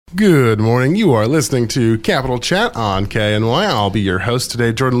Good morning. You are listening to Capital Chat on KNY. I'll be your host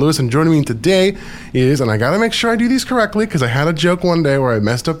today, Jordan Lewis, and joining me today is, and I got to make sure I do these correctly because I had a joke one day where I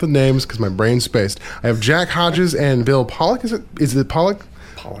messed up the names because my brain spaced. I have Jack Hodges and Bill Pollock. Is it Pollock?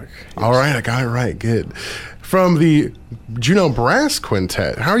 Pollock. Yes. All right, I got it right. Good. From the Juneau Brass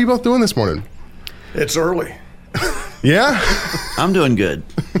Quintet. How are you both doing this morning? It's early. Yeah? I'm doing good.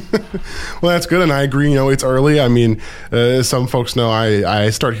 Well, that's good, and I agree. It's early. I mean, some folks know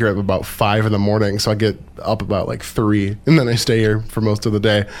I start here at about 5 in the morning, so I get up about like 3, and then I stay here for most of the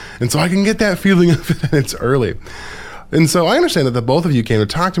day. And so I can get that feeling of that it's early. And so I understand that the both of you came to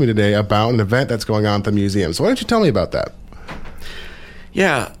talk to me today about an event that's going on at the museum. So why don't you tell me about that?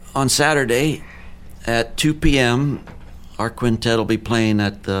 Yeah, on Saturday at 2 p.m., our quintet will be playing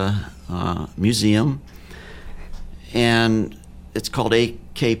at the museum. And it's called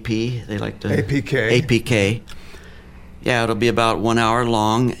AKP. They like to APK. APK. Yeah, it'll be about 1 hour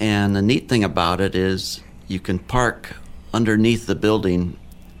long, and the neat thing about it is you can park underneath the building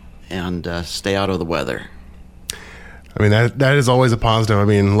and stay out of the weather. I mean, that is always a positive. I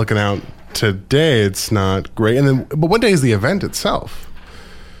mean, looking out today, it's not great. And then, but what day is the event itself?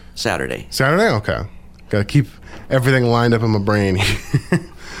 Saturday. Saturday? Okay. Got to keep everything lined up in my brain.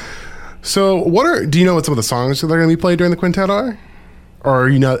 So, do you know what some of the songs that are going to be played during the quintet are? Or are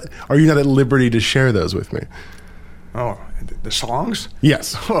you not at liberty to share those with me? Oh, the songs?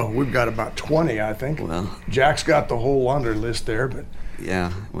 Yes. Oh, we've got about 20, I think. Well, Jack's got the whole under list there, but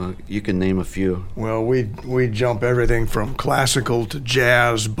yeah, well, you can name a few. well, we jump everything from classical to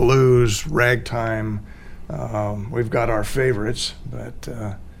jazz, blues, ragtime. We've got our favorites,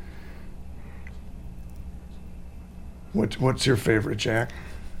 but what's your favorite, Jack?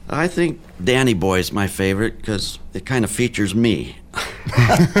 I think Danny Boy is my favorite because it kind of features me.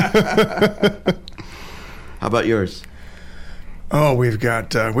 How about yours? Oh, we've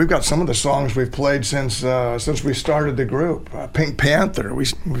got some of the songs we've played since we started the group. Pink Panther,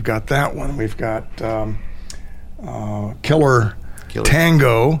 we've got that one. We've got Killer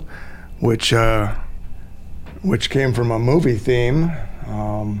Tango, which came from a movie theme.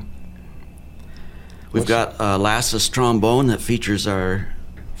 We've got Lassus Trombone that features our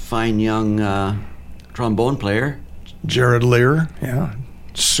fine young trombone player, Jared Lear. Yeah,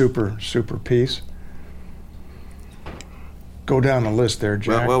 super piece. Go down the list there,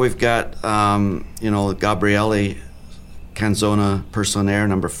 Jack. Well, we've got Gabriele Canzona Personaire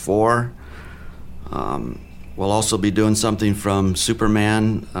number 4. We'll also be doing something from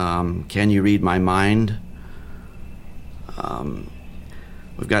Superman, Can You Read My Mind?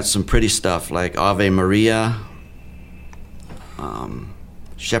 We've got some pretty stuff like Ave Maria.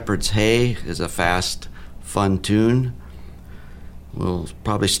 Shepherd's Hay is a fast, fun tune. We'll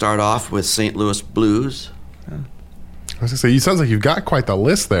probably start off with St. Louis Blues. I was going to say, you sounds like you've got quite the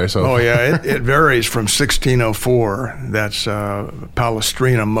list there. So. Oh, yeah, it varies from 1604. That's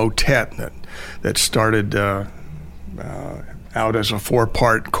Palestrina motet that started out as a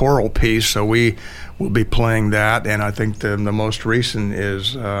 4-part choral piece, so we will be playing that. And I think the most recent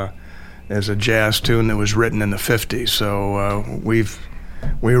is a jazz tune that was written in the 50s. So we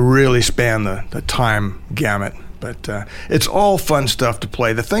really span the time gamut. But it's all fun stuff to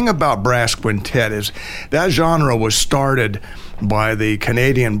play. The thing about brass quintet is that genre was started by the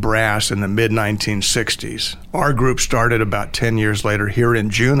Canadian brass in the mid-1960s. Our group started about 10 years later here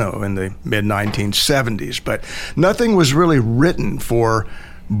in Juneau in the mid-1970s. But nothing was really written for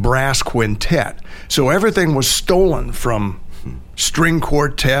brass quintet. So everything was stolen from string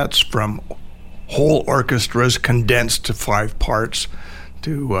quartets, from whole orchestras condensed to 5 parts,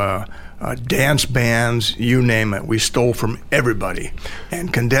 to dance bands, you name it. We stole from everybody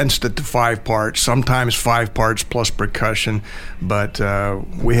and condensed it to 5 parts, sometimes 5 parts plus percussion, but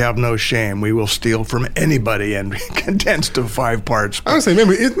we have no shame. We will steal from anybody and condense to 5 parts. I would say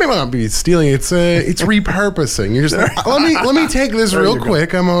maybe it may not be stealing. It's repurposing. You're just let me take this real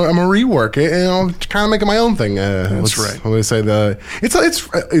quick. I'm gonna rework it and I'll kind of make it my own thing. That's right. I'm gonna say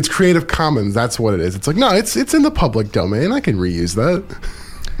it's Creative Commons. That's what it is. It's like no, it's in the public domain. I can reuse that.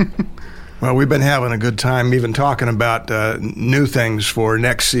 Well, we've been having a good time even talking about new things for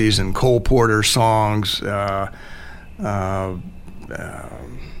next season, Cole Porter songs. I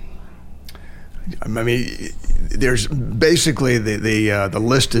mean, there's basically the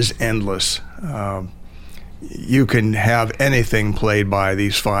list is endless. You can have anything played by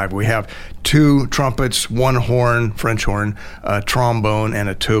these 5. We have 2 trumpets, 1 horn, French horn, a trombone, and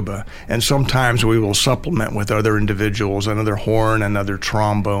a tuba. And sometimes we will supplement with other individuals, another horn, another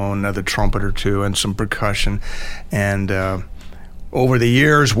trombone, another trumpet or 2, and some percussion. And over the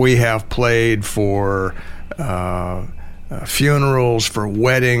years, we have played for funerals, for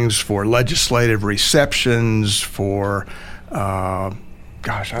weddings, for legislative receptions, for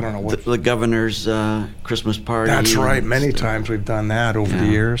gosh, I don't know what the governor's Christmas party. That's right. Many times we've done that over the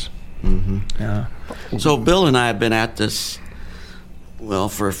years. Mm-hmm. Yeah. So Bill and I have been at this, well,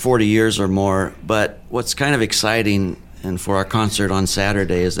 for 40 years or more. But what's kind of exciting, and for our concert on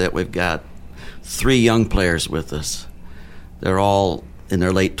Saturday, is that we've got 3 young players with us. They're all in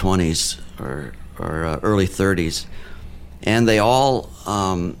their late 20s or early 30s, and they all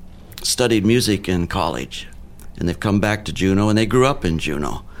studied music in college, and they've come back to Juneau, and they grew up in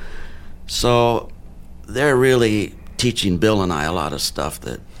Juneau. So they're really teaching Bill and I a lot of stuff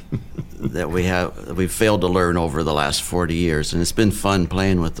that we've failed to learn over the last 40 years, and it's been fun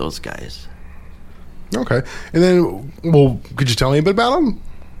playing with those guys. Okay. And then, well, could you tell me a bit about them?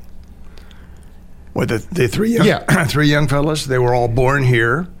 Well, the 3 young, 3 young fellas, they were all born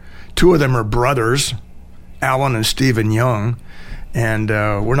here. 2 of them are brothers, Alan and Stephen Young. And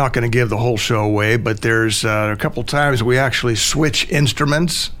we're not going to give the whole show away, but there's a couple times we actually switch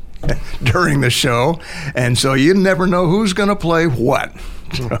instruments during the show. And so you never know who's going to play what.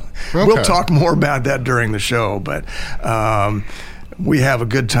 So Okay. We'll talk more about that during the show, but we have a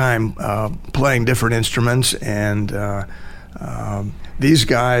good time playing different instruments. And these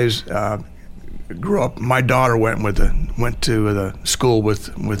guys grew up. My daughter went to the school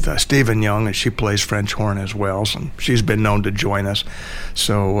with Stephen Young, and she plays French horn as well. So she's been known to join us.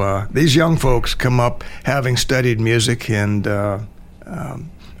 So these young folks come up having studied music, and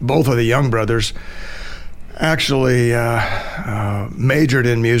both of the young brothers actually majored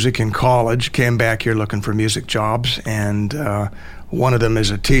in music in college, came back here looking for music jobs, and one of them is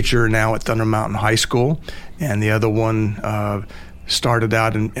a teacher now at Thunder Mountain High School, and the other one started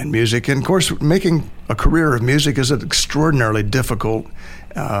out in music. And of course, making a career of music is an extraordinarily difficult,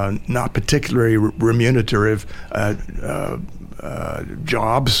 not particularly remunerative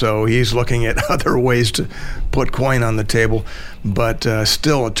job, so he's looking at other ways to put coin on the table, but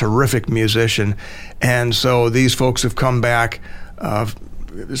still a terrific musician. And so these folks have come back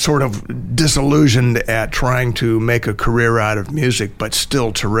sort of disillusioned at trying to make a career out of music, but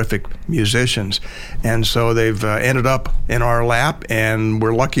still terrific musicians. And so they've ended up in our lap, and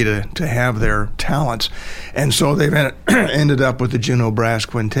we're lucky to have their talents. And so they've ended up with the Juneau Brass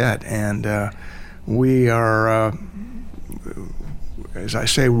Quintet, and we are, as I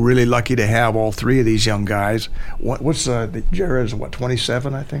say, really lucky to have all 3 of these young guys. What's Jared is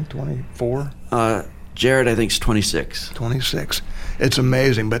 27, I think, 24? Jared, I think, is 26. 26. It's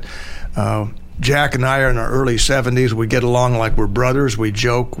amazing. But Jack and I are in our early 70s. We get along like we're brothers. We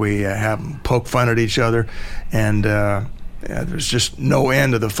joke. We poke fun at each other. And there's just no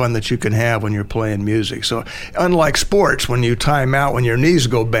end to the fun that you can have when you're playing music. So unlike sports, when you time out, when your knees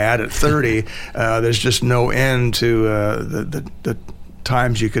go bad at 30, there's just no end to the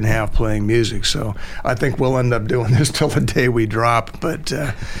times you can have playing music. So I think we'll end up doing this till the day we drop. But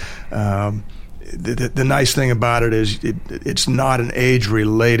the nice thing about it is it's not an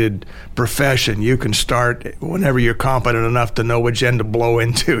age-related profession. You can start whenever you're competent enough to know which end to blow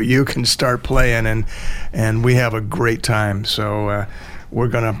into. You can start playing, and we have a great time. So we're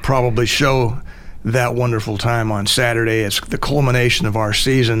going to probably show that wonderful time on Saturday. It's the culmination of our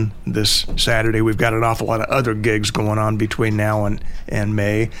season this Saturday. We've got an awful lot of other gigs going on between now and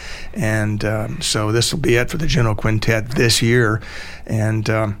May. And so this will be it for the Juneau Quintet this year.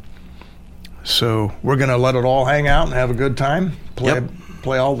 And so we're going to let it all hang out and have a good time,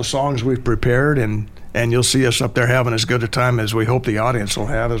 play all the songs we've prepared, and you'll see us up there having as good a time as we hope the audience will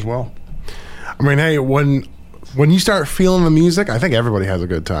have as well. I mean, hey, when you start feeling the music, I think everybody has a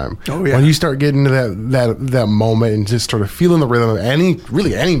good time. Oh, yeah. When you start getting to that moment and just sort of feeling the rhythm of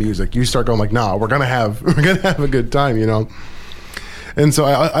any music, you start going like, nah, we're gonna have a good time, you know. And so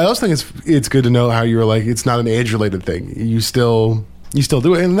I also think it's good to know how you're like, it's not an age related thing. You still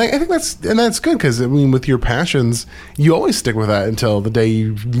do it, and I think that's good, because I mean, with your passions, you always stick with that until the day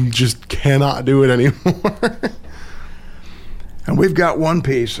you just cannot do it anymore. And we've got one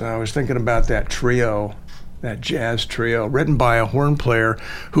piece. I was thinking about that trio, that jazz trio, written by a horn player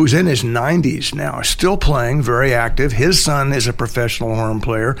who's in his 90s now, still playing, very active. His son is a professional horn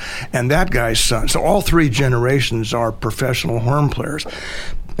player, and that guy's son. So all 3 generations are professional horn players.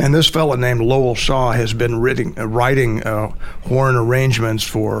 And this fellow named Lowell Shaw has been writing horn arrangements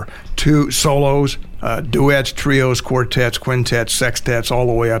for 2 solos, duets, trios, quartets, quintets, sextets, all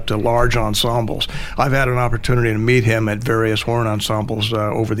the way up to large ensembles. I've had an opportunity to meet him at various horn ensembles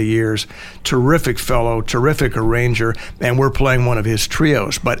over the years. Terrific fellow, terrific arranger, and we're playing one of his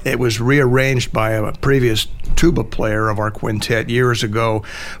trios, but it was rearranged by a previous tuba player of our quintet years ago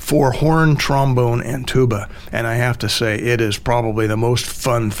for horn, trombone, and tuba. And I have to say, it is probably the most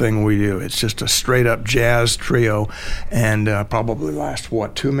fun thing we do. It's just a straight-up jazz trio, and probably lasts,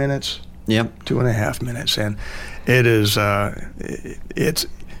 2 minutes? Yep. 2.5 minutes. And it is,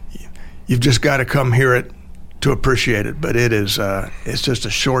 you've just got to come hear it to appreciate it. But it is, it's just a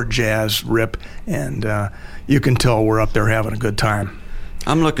short jazz rip, and you can tell we're up there having a good time.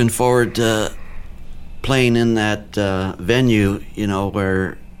 I'm looking forward to playing in that venue,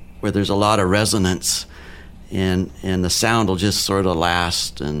 where there's a lot of resonance, and the sound will just sort of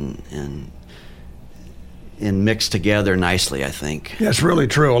last and mix together nicely, I think. Yeah, it's really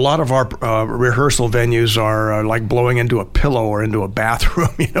true. A lot of our rehearsal venues are like blowing into a pillow or into a bathroom.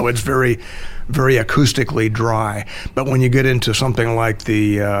 It's very, very acoustically dry. But when you get into something like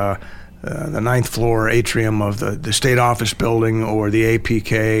the ninth floor atrium of the state office building or the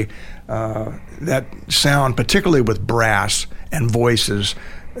APK, that sound, particularly with brass and voices,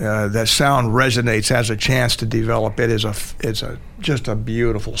 that sound resonates, has a chance to develop. It's just a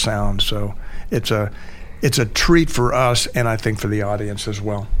beautiful sound. So it's a treat for us, and I think for the audience as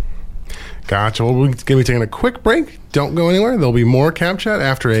well. Gotcha. Well, we're going to be taking a quick break. Don't go anywhere. There'll be more Cap Chat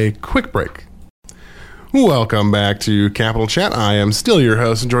after a quick break. Welcome back to Capital Chat. I am still your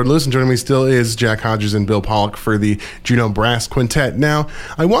host, Jordan Lewis, and joining me still is Jack Hodges and Bill Pollock for the Juneau Brass Quintet. Now,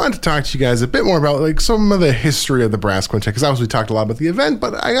 I wanted to talk to you guys a bit more about some of the history of the Brass Quintet, because obviously we talked a lot about the event,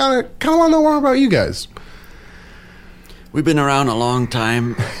 but I kind of want to know more about you guys. We've been around a long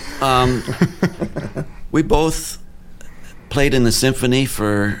time. We both played in the symphony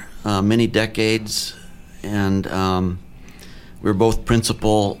for many decades, and we were both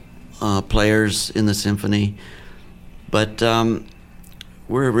principal players in the symphony, but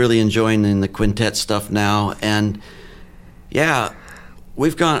we're really enjoying the quintet stuff now. And yeah,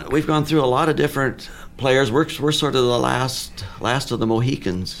 we've gone through a lot of different players. We're sort of the last of the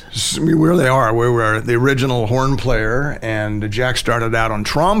Mohicans. We really are. We were the original horn player, and Jack started out on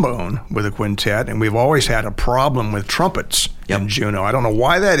trombone with a quintet, and we've always had a problem with trumpets in Juneau. I don't know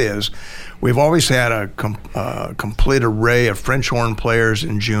why that is. We've always had a complete array of French horn players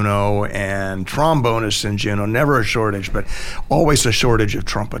in Juneau and trombonists in Juneau. Never a shortage, but always a shortage of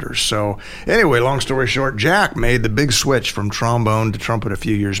trumpeters. So anyway, long story short, Jack made the big switch from trombone to trumpet a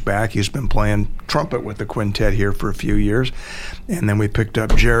few years back. He's been playing trumpet with the quintet here for a few years. And then we picked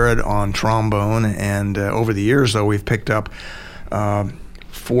up Jared on trombone. And over the years, though, we've picked up 4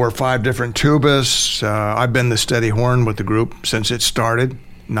 or 5 different tubas. I've been the steady horn with the group since it started.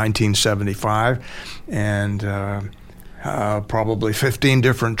 1975, and probably 15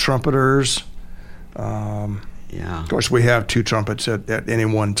 different trumpeters. Of course, we have 2 trumpets at any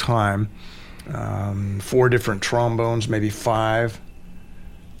one time. 4 different trombones, maybe 5.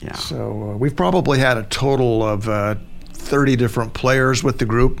 Yeah. So we've probably had a total of 30 different players with the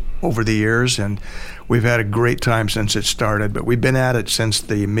group over the years, and we've had a great time since it started, but we've been at it since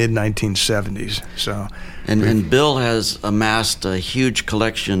the mid-1970s. So, and Bill has amassed a huge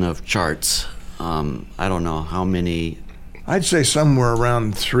collection of charts. I don't know how many. I'd say somewhere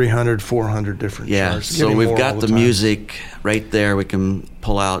around 300, 400 different charts. So we've got the music right there. We can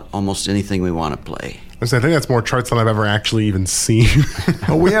pull out almost anything we want to play. I think that's more charts than I've ever actually even seen.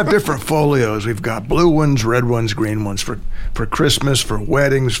 Well, we have different folios. We've got blue ones, red ones, green ones for Christmas, for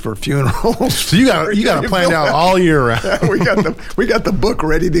weddings, for funerals. So you got it planned out all year round. we got the book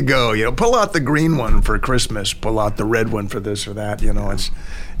ready to go. Pull out the green one for Christmas. Pull out the red one for this or that.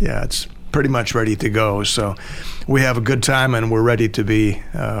 It's pretty much ready to go. So we have a good time, and we're ready to be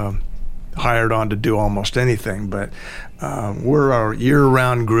hired on to do almost anything. But we're a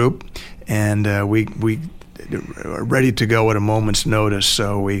year-round group. And we are ready to go at a moment's notice,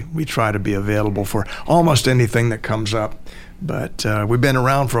 so we try to be available for almost anything that comes up. But we've been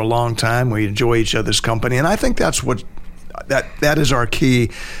around for a long time. We enjoy each other's company, and I think that's that is our key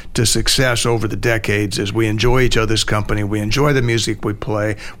to success over the decades. Is we enjoy each other's company. We enjoy the music we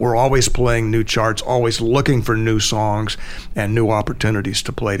play. We're always playing new charts, always looking for new songs and new opportunities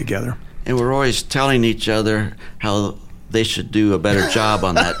to play together. And we're always telling each other how they should do a better job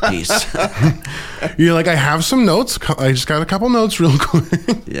on that piece. You're like, I have some notes. I just got a couple notes real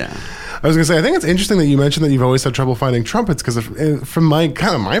quick. Yeah. I was going to say, I think it's interesting that you mentioned that you've always had trouble finding trumpets, because from my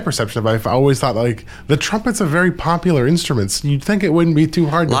perception of it, I've always thought the trumpet's a very popular instrument. You'd think it wouldn't be too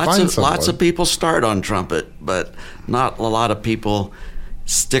hard to find someone. Lots of people start on trumpet, but not a lot of people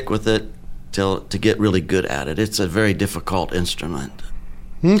stick with it to get really good at it. It's a very difficult instrument.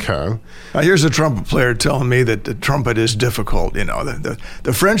 Okay. Here's a trumpet player telling me that the trumpet is difficult. You know,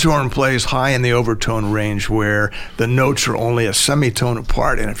 the French horn plays high in the overtone range where the notes are only a semitone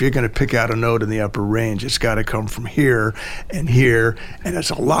apart. And if you're going to pick out a note in the upper range, it's got to come from here, and it's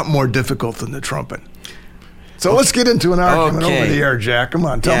a lot more difficult than the trumpet. So let's get into an argument over the air, Jack. Come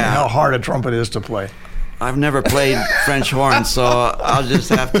on, tell me how hard a trumpet is to play. I've never played French horn, so I'll just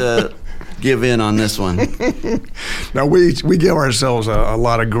have to give in on this one. Now, we give ourselves a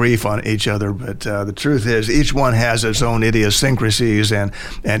lot of grief on each other, but the truth is each one has its own idiosyncrasies, and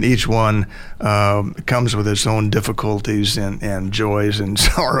each one comes with its own difficulties and joys and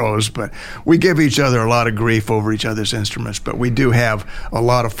sorrows. But we give each other a lot of grief over each other's instruments, but we do have a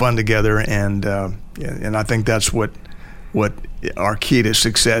lot of fun together, and I think that's what our key to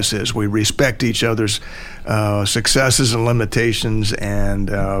success is. We respect each other's successes and limitations, and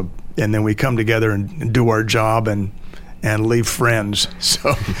then we come together and do our job and leave friends.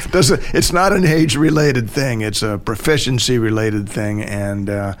 So it's not an age-related thing. It's a proficiency-related thing. And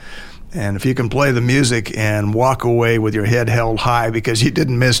if you can play the music and walk away with your head held high because you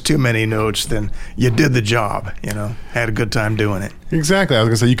didn't miss too many notes, then you did the job, had a good time doing it. Exactly. I was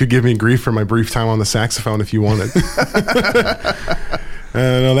going to say, you could give me grief for my brief time on the saxophone if you wanted.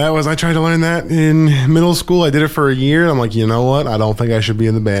 No, I tried to learn that in middle school. I did it for a year. I'm like, you know what? I don't think I should be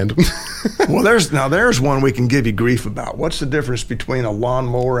in the band. Well, there's one we can give you grief about. What's the difference between a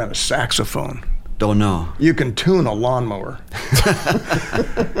lawnmower and a saxophone? Don't know. You can tune a lawnmower.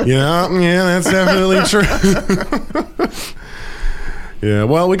 Yeah, that's definitely true. Yeah,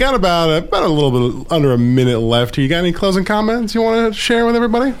 well, we got about a little bit under a minute left here. You got any closing comments you want to share with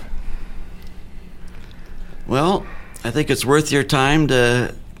everybody? Well, I think it's worth your time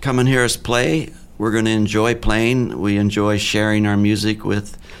to come and hear us play. We're going to enjoy playing. We enjoy sharing our music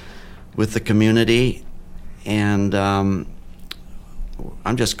with the community, and I'm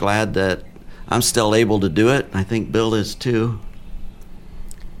just glad that I'm still able to do it. I think Bill is too.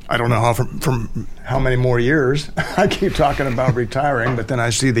 I don't know how from how many more years. I keep talking about retiring, but then I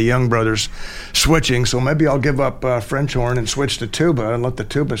see the young brothers switching, so maybe I'll give up French horn and switch to tuba and let the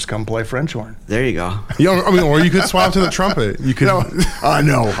tubists come play French horn. There you go. Or you could swap to the trumpet. You could. No, I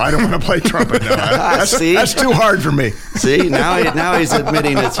don't want to play trumpet. No, that's too hard for me. See, now he's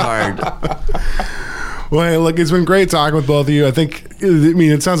admitting it's hard. Well, hey, look, it's been great talking with both of you.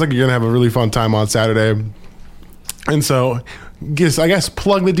 It sounds like you're gonna have a really fun time on Saturday, and so. I guess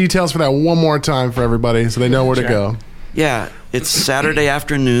plug the details for that one more time for everybody so they know where to go. Yeah, it's Saturday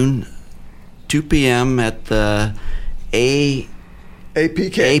afternoon, 2 p.m. at the APK.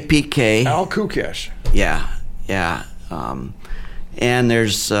 Al Kukesh. Yeah. And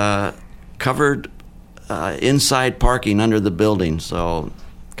there's covered inside parking under the building, so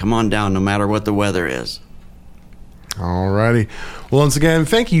come on down no matter what the weather is. Alrighty. Well, once again,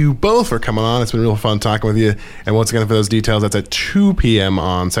 thank you both for coming on. It's been real fun talking with you. And once again, for those details, that's at 2 p.m.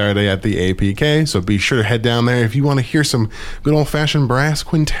 on Saturday at the APK. So be sure to head down there if you want to hear some good old-fashioned brass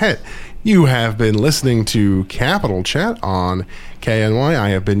quintet. You have been listening to Capital Chat on KNY. I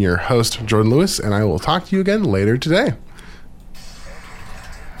have been your host, Jordan Lewis, and I will talk to you again later today.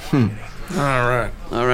 All right.